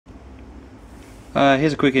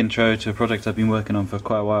Here's a quick intro to a project I've been working on for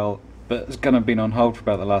quite a while, but it's kind of been on hold for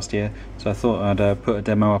about the last year, so I thought I'd put a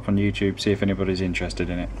demo up on YouTube, see if anybody's interested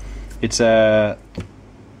in it. It's a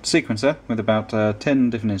sequencer with about 10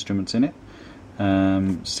 different instruments in it,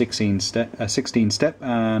 16 step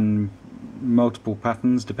and multiple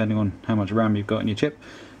patterns depending on how much RAM you've got in your chip.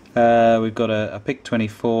 We've got a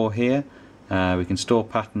PIC24 here. We can store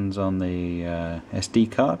patterns on the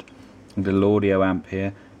SD card, a little audio amp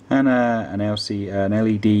here, and an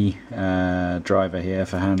LED driver here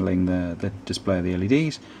for handling the display of the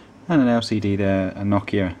LEDs, and an LCD there, a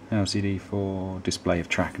Nokia LCD for display of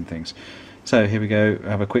track and things. So here we go,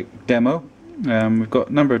 have a quick demo. We've got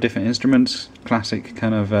a number of different instruments, classic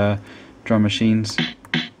kind of drum machines,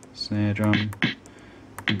 snare drum,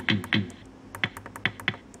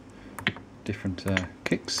 different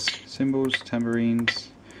kicks, cymbals, tambourines,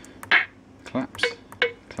 claps,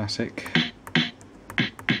 classic.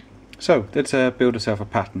 So let's build ourselves a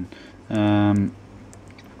pattern.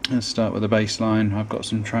 Let's start with the bass line. I've got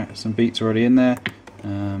some beats already in there.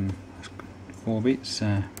 4 beats.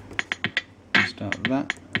 Start with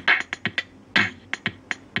that.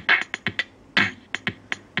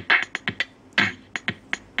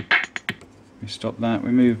 We stop that. We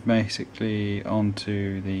move basically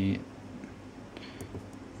onto the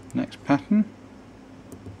next pattern.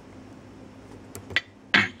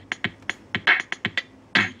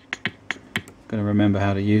 Got to remember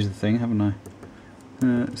how to use the thing, haven't I?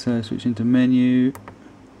 So switch into menu,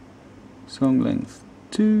 song length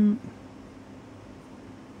 2,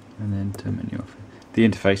 and then turn menu off. The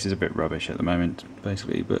interface is a bit rubbish at the moment,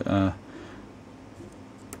 basically, but the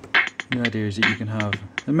idea is that you can have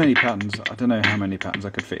many patterns. I don't know how many patterns I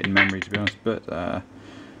could fit in memory, to be honest, but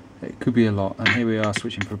it could be a lot. And here we are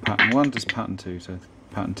switching from pattern 1 to pattern 2. So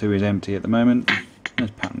pattern 2 is empty at the moment.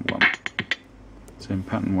 There's pattern 1. So in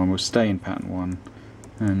pattern 1 we'll stay in pattern 1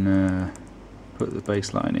 and put the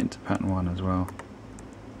bass line into pattern 1 as well.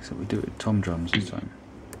 So we do it with tom drums this time.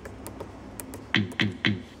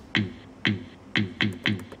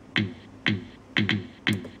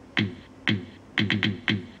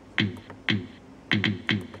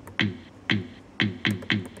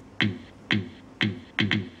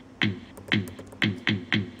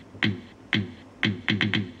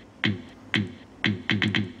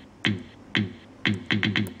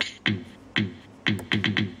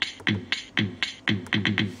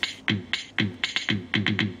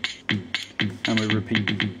 And we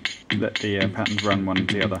repeat, let the patterns run one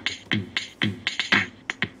into the other.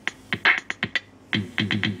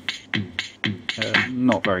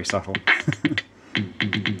 Not very subtle.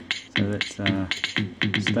 So let's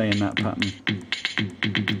stay in that pattern.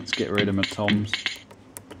 Let's get rid of my toms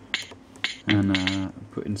and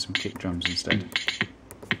put in some kick drums instead.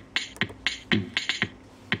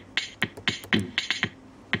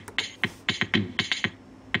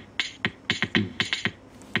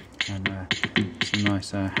 Some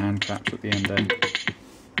nice hand claps at the end there.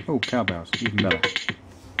 Oh, cowbells, even better.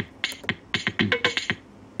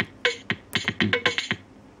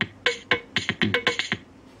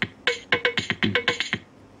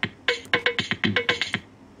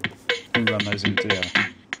 And run those in together.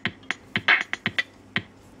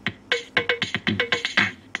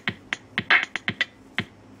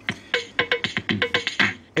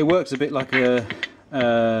 It works a bit like a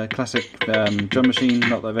classic drum machine,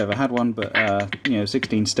 not that I've ever had one, but you know,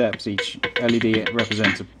 16 steps. Each LED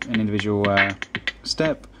represents an individual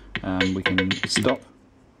step. We can stop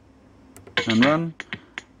and run.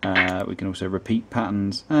 We can also repeat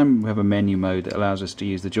patterns, and we have a menu mode that allows us to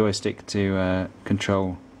use the joystick to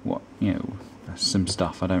control what, you know, some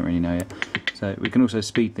stuff I don't really know yet. So we can also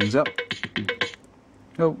speed things up.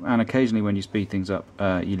 Oh, and occasionally when you speed things up,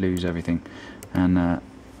 you lose everything. And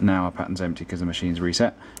now our pattern's empty because the machine's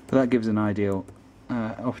reset, but that gives an ideal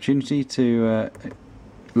opportunity to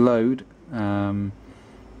load a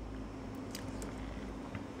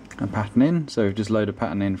pattern in. So just load a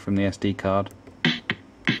pattern in from the SD card.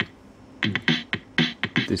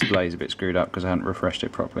 This display's a bit screwed up because I hadn't refreshed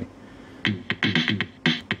it properly.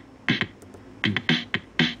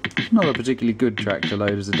 Not a particularly good track to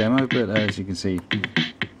load as a demo, but as you can see,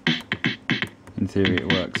 in theory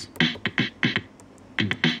it works.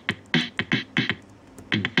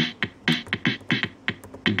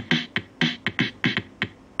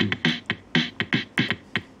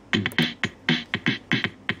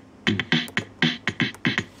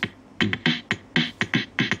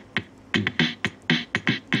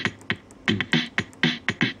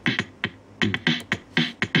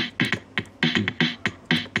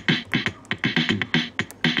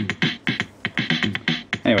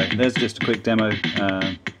 Anyway, there's just a quick demo.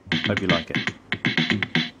 Hope you like it.